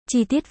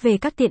Chi tiết về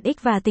các tiện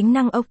ích và tính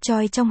năng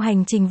okchoi trong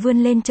hành trình vươn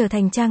lên trở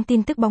thành trang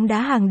tin tức bóng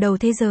đá hàng đầu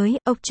thế giới,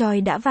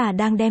 okchoi đã và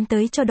đang đem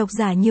tới cho độc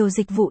giả nhiều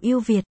dịch vụ ưu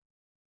việt.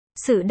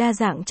 Sự đa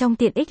dạng trong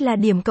tiện ích là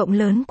điểm cộng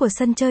lớn của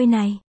sân chơi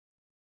này.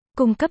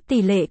 Cung cấp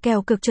tỷ lệ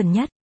kèo cược chuẩn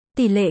nhất.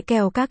 Tỷ lệ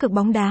kèo cá cược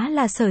bóng đá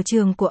là sở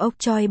trường của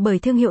okchoi bởi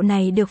thương hiệu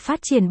này được phát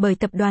triển bởi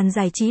tập đoàn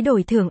giải trí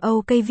đổi thưởng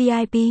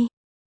okchoi88.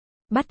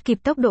 Bắt kịp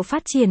tốc độ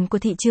phát triển của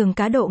thị trường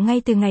cá độ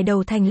ngay từ ngày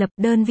đầu thành lập,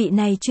 đơn vị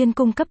này chuyên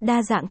cung cấp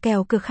đa dạng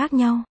kèo cược khác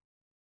nhau.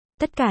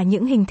 Tất cả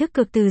những hình thức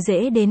cược từ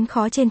dễ đến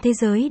khó trên thế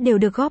giới đều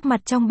được góp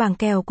mặt trong bảng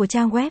kèo của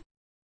trang web.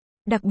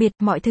 Đặc biệt,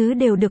 mọi thứ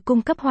đều được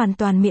cung cấp hoàn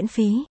toàn miễn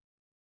phí.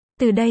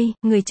 Từ đây,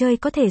 người chơi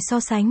có thể so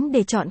sánh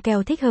để chọn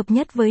kèo thích hợp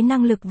nhất với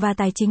năng lực và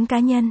tài chính cá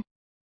nhân.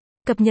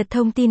 Cập nhật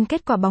thông tin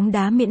kết quả bóng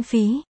đá miễn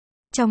phí.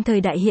 Trong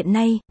thời đại hiện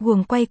nay,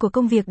 guồng quay của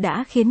công việc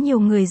đã khiến nhiều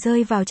người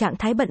rơi vào trạng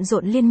thái bận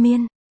rộn liên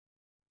miên.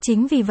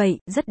 Chính vì vậy,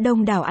 rất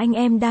đông đảo anh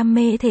em đam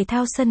mê thể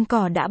thao sân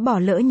cỏ đã bỏ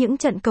lỡ những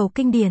trận cầu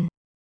kinh điển.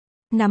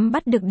 Nắm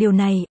bắt được điều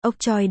này,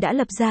 okchoi đã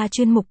lập ra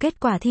chuyên mục kết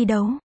quả thi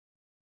đấu.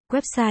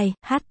 Website: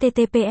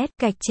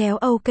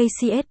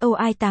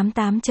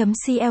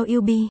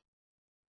 https://okchoi88.club